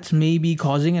that's maybe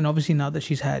causing. And obviously now that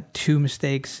she's had 2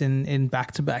 mistakes in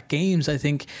back-to-back games, I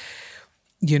think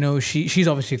she's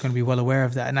obviously going to be well aware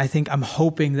of that. And I think I'm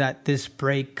hoping that this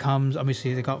break comes.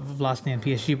 Obviously they got Vlasny and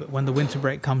PSG, but when the winter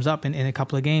break comes up in a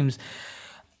couple of games,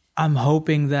 I'm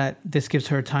hoping that this gives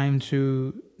her time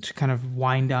to kind of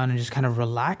wind down and just kind of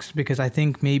relax, because I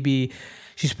think maybe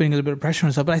she's putting a little bit of pressure on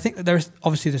herself. But I think there's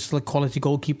still a quality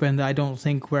goalkeeper, and I don't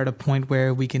think we're at a point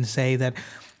where we can say that,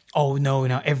 oh no,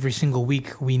 every single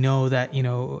week we know that,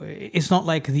 it's not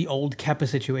like the old Kepa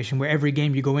situation where every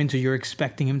game you go into, you're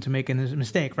expecting him to make a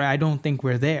mistake, right? I don't think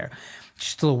we're there.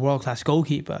 She's still a world-class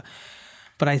goalkeeper.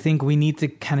 But I think we need to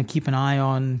kind of keep an eye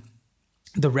on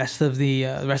the rest of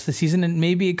the season, and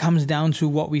maybe it comes down to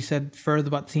what we said further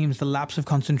about teams, the lapse of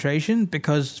concentration,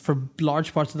 because for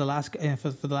large parts of the last for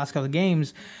the last couple of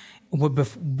games,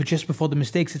 just before the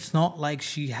mistakes, it's not like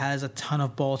she has a ton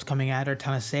of balls coming at her, a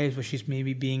ton of saves where she's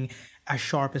maybe being as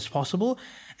sharp as possible,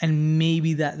 and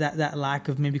maybe that lack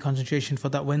of maybe concentration for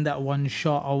that, when that one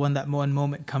shot or when that one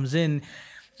moment comes in,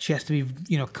 she has to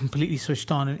be completely switched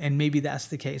on, and maybe that's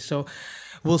the case. So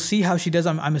we'll see how she does.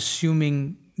 I'm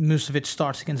assuming Musovic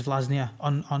starts against Vlasnia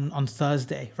on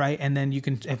Thursday, right? And then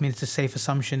it's a safe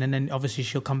assumption. And then obviously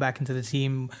she'll come back into the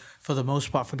team for the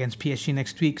most part against PSG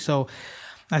next week. So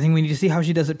I think we need to see how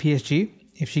she does at PSG.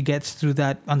 If she gets through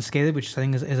that unscathed, which I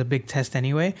think is a big test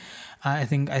anyway, I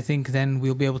think then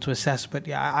we'll be able to assess. But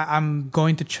yeah, I'm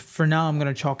going to, for now, I'm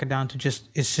going to chalk it down to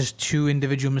it's just 2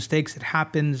 individual mistakes. It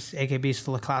happens. AKB is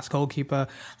still a class goalkeeper.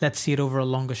 Let's see it over a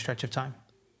longer stretch of time.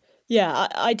 Yeah,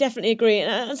 I definitely agree.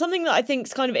 And something that I think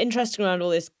is kind of interesting around all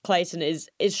this, Clayton, is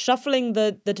shuffling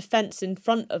the defence in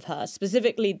front of her,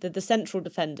 specifically the central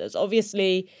defenders.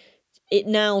 Obviously, it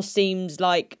now seems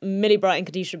like Millie Bright and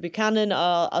Kadisha Buchanan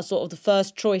are sort of the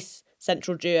first choice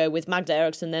central duo with Magda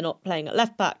Eriksson. They're not playing at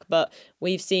left back, but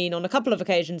we've seen on a couple of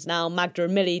occasions now Magda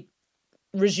and Millie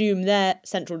resume their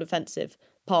central defensive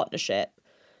partnership.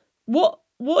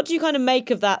 What do you kind of make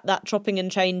of that chopping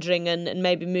and changing and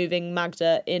maybe moving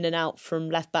Magda in and out from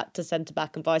left back to centre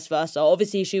back and vice versa?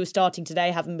 Obviously, she was starting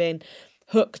today, having been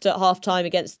hooked at half time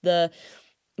against the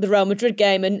Real Madrid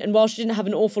game, and while she didn't have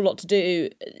an awful lot to do,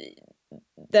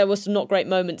 there were some not great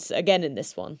moments again in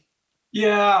this one.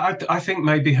 Yeah, I think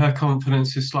maybe her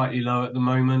confidence is slightly low at the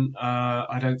moment.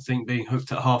 I don't think being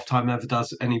hooked at halftime ever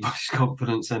does anybody's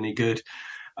confidence any good.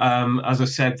 As I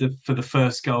said, for the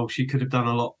first goal, she could have done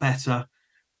a lot better.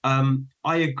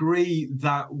 I agree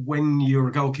that when you're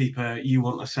a goalkeeper, you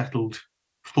want a settled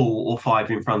 4 or 5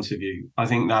 in front of you. I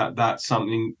think that's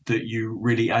something that you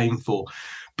really aim for.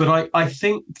 But I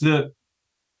think that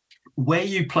where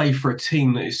you play for a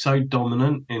team that is so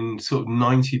dominant in sort of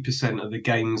 90% of the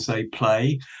games they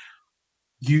play,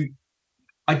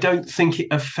 I don't think it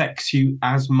affects you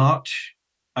as much.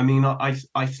 I mean,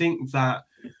 I think that,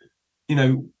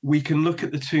 we can look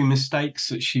at the 2 mistakes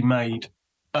that she made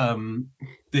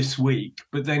this week,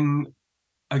 but then,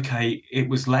 okay, it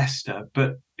was Leicester,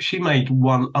 but she made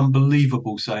one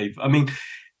unbelievable save. I mean,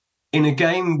 in a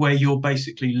game where you're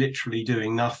basically literally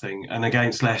doing nothing, and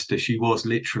against Leicester, she was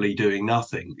literally doing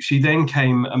nothing. She then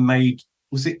came and made,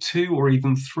 was it 2 or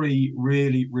even 3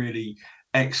 really, really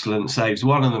excellent saves?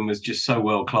 One of them was just so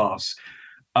world class.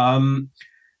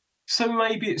 So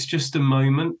maybe it's just a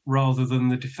moment rather than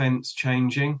the defence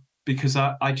changing, because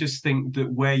I just think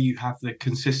that where you have the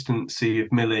consistency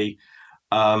of Millie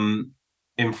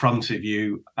in front of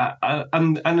you,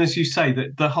 and as you say,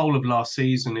 that the whole of last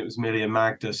season it was Millie and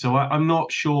Magda, so I'm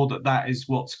not sure that is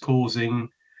what's causing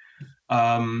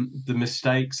the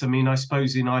mistakes. I mean, I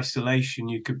suppose in isolation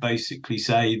you could basically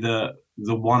say that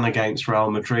the one against Real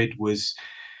Madrid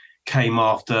came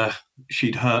after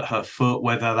she'd hurt her foot.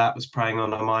 Whether that was preying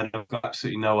on her mind, I've got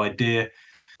absolutely no idea.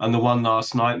 And the one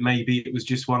last night, maybe it was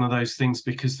just one of those things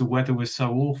because the weather was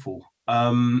so awful.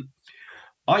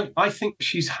 I think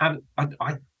she's had.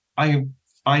 I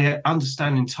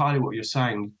understand entirely what you're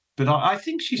saying, but I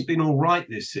think she's been all right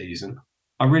this season.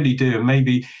 I really do. And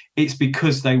maybe it's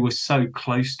because they were so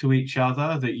close to each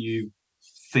other that you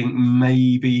think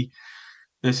maybe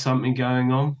there's something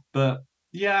going on. But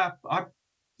yeah, I'm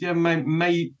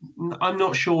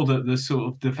not sure that the sort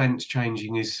of defence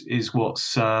changing is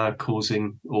what's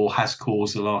causing or has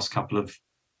caused the last couple of,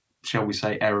 shall we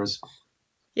say, errors.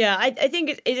 Yeah, I think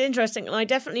it's interesting, and I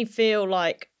definitely feel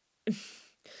like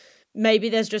maybe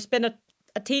there's just been a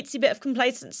teensy bit of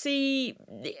complacency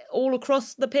all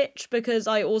across the pitch, because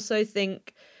I also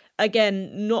think,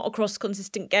 again, not across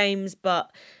consistent games,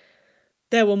 but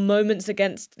there were moments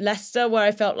against Leicester where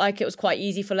I felt like it was quite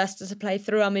easy for Leicester to play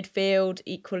through our midfield.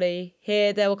 Equally,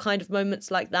 here there were kind of moments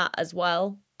like that as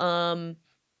well. I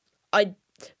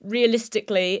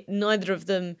realistically, neither of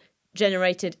them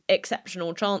generated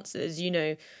exceptional chances. You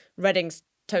know, Reading's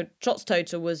shots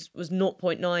total was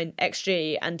 0.9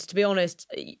 xg, and to be honest,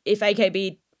 if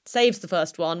AKB saves the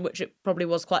first one, which it probably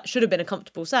was should have been a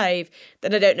comfortable save,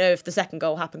 then I don't know if the second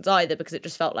goal happens either, because it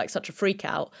just felt like such a freak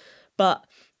out. But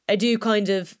I do kind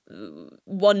of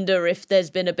wonder if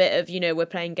there's been a bit of, you know, we're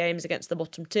playing games against the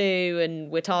bottom two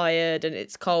and we're tired and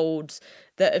it's cold,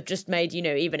 that have just made, you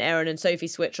know, even Aaron and Sophie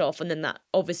switch off, and then that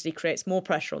obviously creates more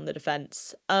pressure on the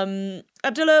defence.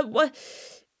 Abdullah,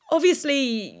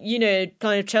 obviously, you know,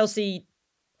 kind of Chelsea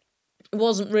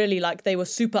wasn't really like they were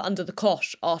super under the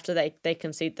cosh after they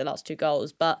conceded the last two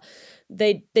goals, but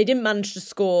they didn't manage to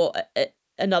score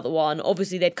another one.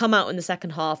 Obviously, they'd come out in the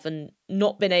second half and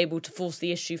not been able to force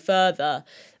the issue further.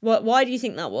 Why do you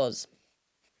think that was?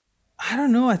 I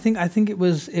don't know. I think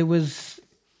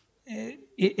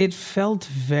it felt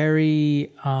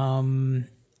very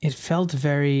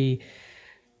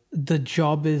the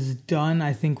job is done.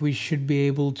 I think we should be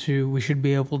able to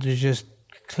just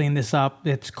clean this up.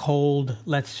 It's cold.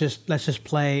 Let's just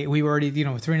play. We were already, you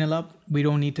know, 3-0 up. We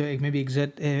don't need to maybe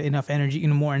exert enough energy, you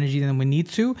know, more energy than we need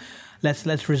to.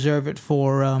 Let's reserve it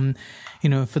for you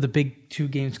know, for the big two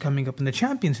games coming up in the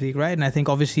Champions League, right? And I think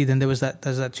obviously then there's that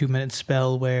 2-minute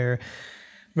spell where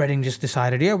Reading just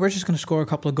decided, yeah, we're just going to score a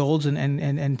couple of goals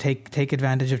and take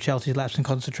advantage of Chelsea's lapse in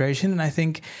concentration. And I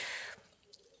think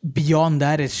beyond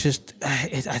that, it's just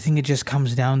I think it just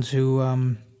comes down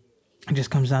to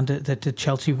to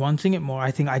Chelsea wanting it more.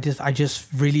 I think I just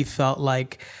really felt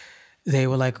like they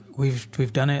were like,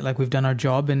 we've done it, like we've done our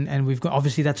job, and we've got,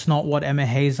 obviously that's not what Emma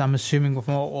Hayes, I'm assuming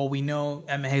from all we know,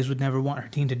 Emma Hayes would never want her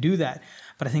team to do that.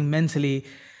 But I think mentally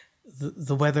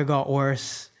the weather got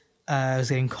worse. It was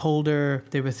getting colder.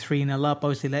 They were 3-0 up,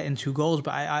 obviously let in two goals,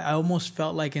 but I almost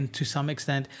felt like, to some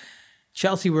extent,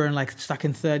 Chelsea were stuck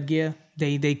in third gear.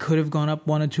 They could have gone up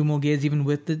one or two more gears even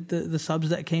with the subs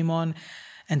that came on.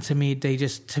 And to me, they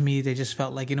just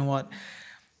felt like, you know what,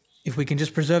 if we can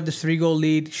just preserve this 3-goal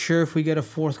lead, sure, if we get a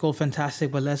fourth goal,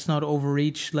 fantastic, but let's not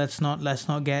overreach. Let's not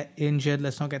get injured.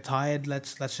 Let's not get tired.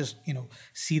 Let's just, you know,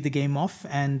 see the game off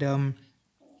and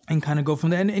kind of go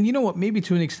from there. And you know what, maybe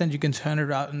to an extent you can turn it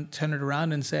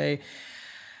around and say,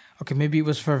 okay, maybe it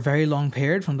was for a very long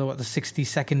period from the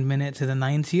 62nd minute to the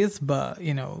 90th, but,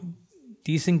 you know,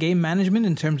 decent game management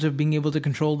in terms of being able to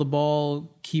control the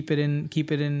ball, keep it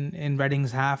in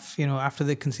Reading's half, you know, after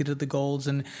they conceded the goals,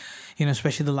 and, you know,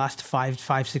 especially the last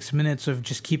 5-6 minutes of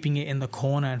just keeping it in the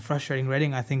corner and frustrating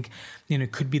Reading, I think, you know,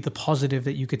 could be the positive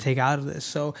that you could take out of this.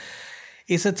 So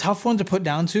it's a tough one to put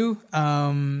down to,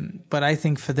 but I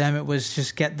think for them it was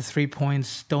just get the 3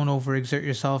 points, don't overexert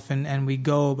yourself, and we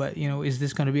go. But, you know, is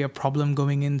this going to be a problem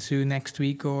going into next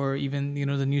week or even, you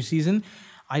know, the new season?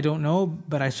 I don't know,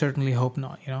 but I certainly hope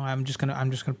not. You know, I'm just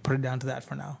gonna put it down to that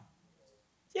for now.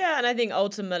 Yeah, and I think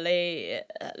ultimately,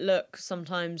 look,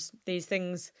 sometimes these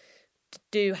things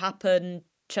do happen.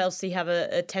 Chelsea have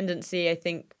a tendency, I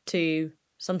think, to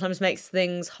sometimes makes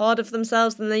things harder for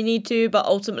themselves than they need to, but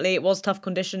ultimately it was tough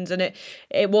conditions, and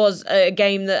it was a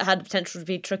game that had potential to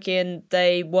be tricky, and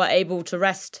they were able to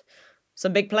rest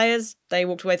some big players. They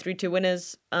walked away 3-2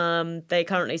 winners. They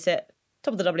currently sit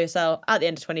top of the WSL at the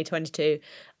end of 2022.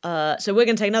 So we're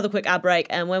going to take another quick ad break,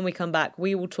 and when we come back,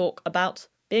 we will talk about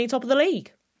being top of the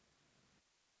league.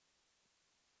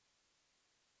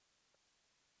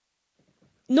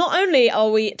 Not only are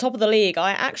we top of the league,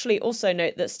 I actually also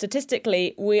note that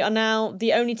statistically we are now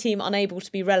the only team unable to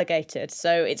be relegated.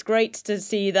 So it's great to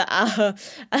see that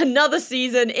another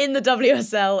season in the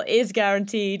WSL is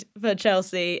guaranteed for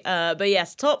Chelsea. But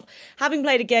yes, top, having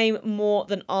played a game more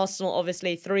than Arsenal,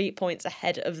 obviously 3 points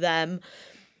ahead of them.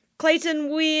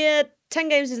 Clayton, we're 10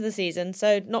 games into the season,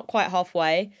 so not quite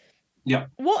halfway. Yeah.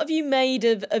 What have you made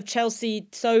of Chelsea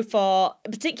so far,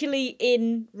 particularly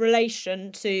in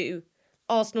relation to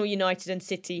Arsenal, United and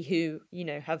City, who, you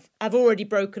know, have already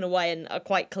broken away and are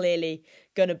quite clearly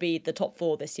going to be the top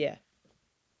four this year?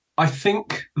 I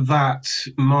think that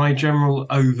my general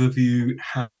overview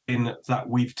has been that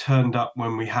we've turned up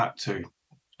when we had to.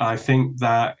 I think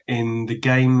that in the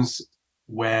games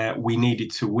where we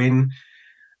needed to win,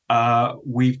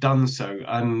 we've done so.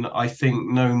 And I think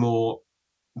no more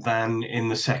than in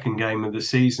the second game of the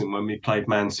season when we played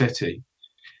Man City.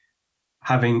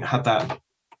 Having had that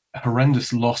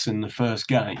horrendous loss in the first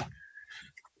game,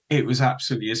 it was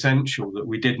absolutely essential that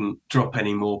we didn't drop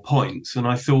any more points. And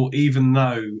I thought, even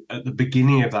though at the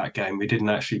beginning of that game we didn't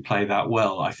actually play that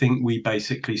well, I think we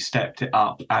basically stepped it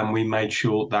up and we made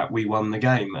sure that we won the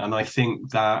game. And I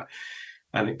think that,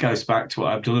 and it goes back to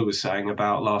what Abdullah was saying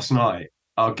about last night,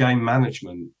 our game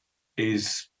management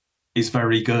is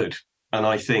very good. And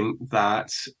I think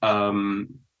that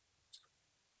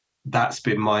that's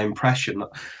been my impression.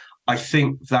 I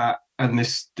think that, and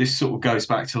this sort of goes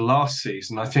back to last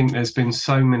season, I think there's been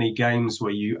so many games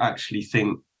where you actually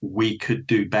think we could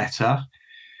do better,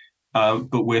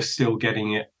 but we're still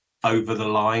getting it over the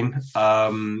line.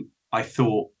 I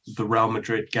thought the Real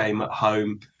Madrid game at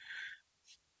home,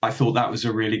 I thought that was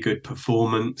a really good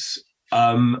performance.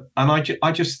 And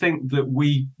I just think that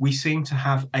we seem to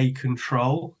have a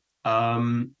control.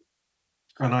 And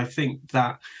I think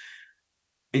that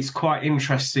it's quite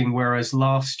interesting, whereas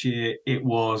last year it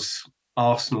was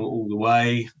Arsenal all the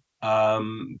way.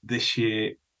 This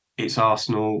year it's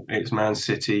Arsenal, it's Man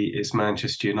City, it's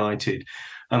Manchester United.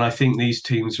 And I think these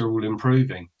teams are all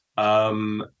improving.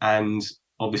 And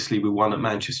obviously we won at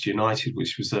Manchester United,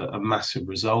 which was a massive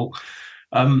result.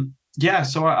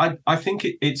 So I think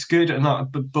it's good.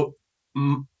 But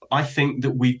I think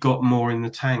that we've got more in the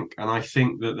tank. And I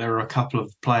think that there are a couple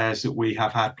of players that we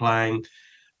have had playing.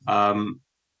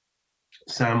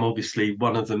 Sam, obviously,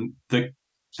 one of them that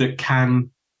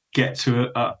can get to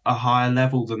a higher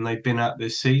level than they've been at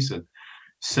this season.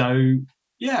 So,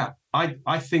 yeah,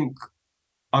 I think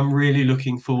I'm really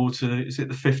looking forward to, is it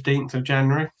the 15th of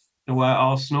January, away at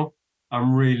Arsenal?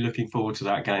 I'm really looking forward to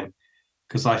that game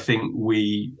because I think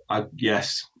I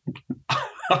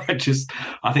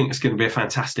think it's going to be a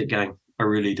fantastic game. I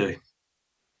really do.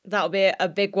 That'll be a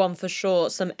big one for sure.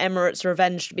 Some Emirates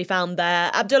revenge to be found there.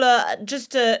 Abdullah,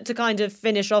 just to kind of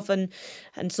finish off and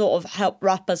sort of help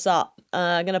wrap us up,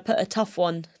 I'm going to put a tough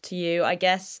one to you, I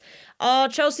guess. Are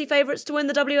Chelsea favourites to win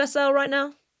the WSL right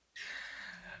now?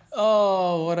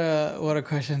 Oh, what a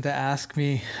question to ask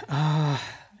me. I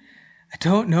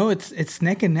don't know. It's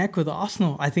neck and neck with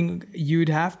Arsenal. I think you'd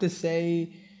have to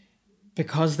say,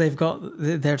 because they've got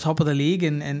they're top of the league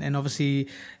and obviously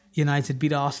United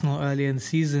beat Arsenal earlier in the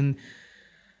season,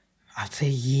 I'd say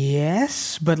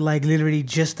yes, but like literally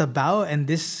just about. And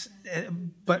this,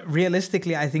 but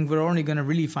realistically, I think we're only going to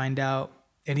really find out,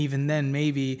 and even then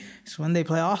maybe, it's when they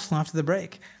play Arsenal after the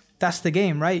break. That's the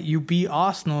game, right? You beat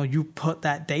Arsenal, you put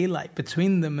that daylight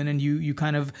between them, and then you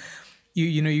kind of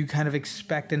you kind of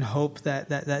expect and hope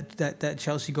that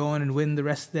Chelsea go on and win the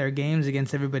rest of their games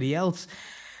against everybody else.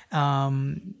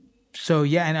 So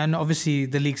yeah, and obviously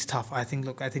the league's tough. I think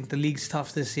the league's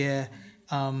tough this year.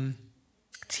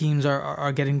 Teams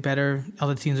are getting better.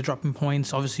 Other teams are dropping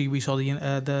points. Obviously, we saw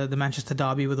the Manchester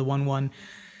derby with a 1-1.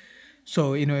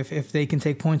 So if they can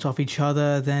take points off each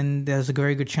other, then there's a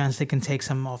very good chance they can take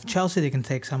some off Chelsea. They can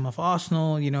take some off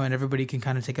Arsenal. And everybody can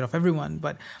kind of take it off everyone.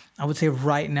 But I would say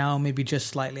right now, maybe just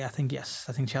slightly. I think yes.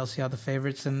 I think Chelsea are the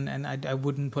favourites, and I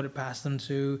wouldn't put it past them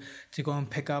to go and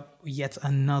pick up yet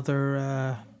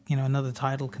another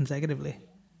title consecutively.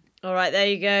 All right, there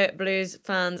you go, Blues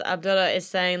fans. Abdullah is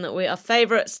saying that we are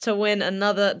favourites to win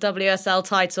another WSL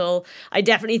title. I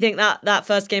definitely think that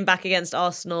first game back against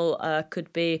Arsenal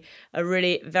could be a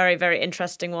really very, very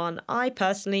interesting one. I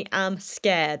personally am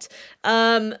scared.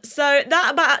 So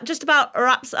that just about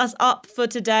wraps us up for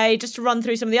today. Just to run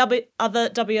through some of the other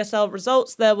WSL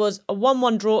results, there was a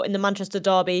 1-1 draw in the Manchester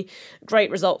derby.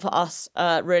 Great result for us,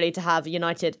 really, to have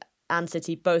United and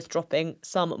City both dropping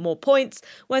some more points.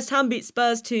 West Ham beat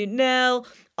Spurs 2-0.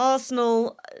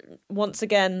 Arsenal, once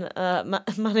again,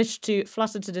 managed to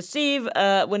flatter to deceive,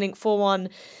 winning 4-1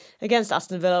 against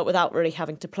Aston Villa without really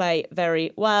having to play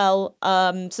very well.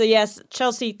 So yes,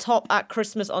 Chelsea top at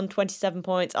Christmas on 27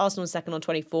 points, Arsenal in second on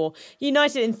 24,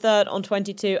 United in third on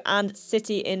 22, and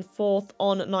City in fourth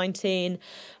on 19.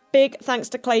 Big thanks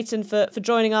to Clayton for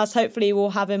joining us. Hopefully we'll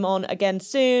have him on again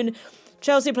soon.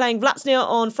 Chelsea playing Vlatnia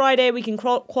on Friday. We can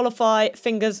qualify,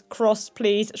 fingers crossed,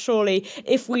 please, surely,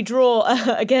 if we draw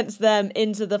against them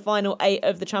into the final 8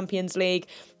 of the Champions League.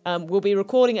 We'll be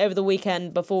recording over the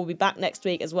weekend before we'll be back next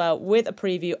week as well with a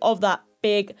preview of that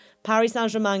big Paris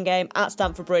Saint-Germain game at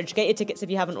Stamford Bridge. Get your tickets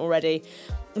if you haven't already.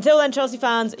 Until then, Chelsea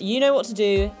fans, you know what to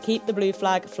do. Keep the blue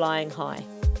flag flying high.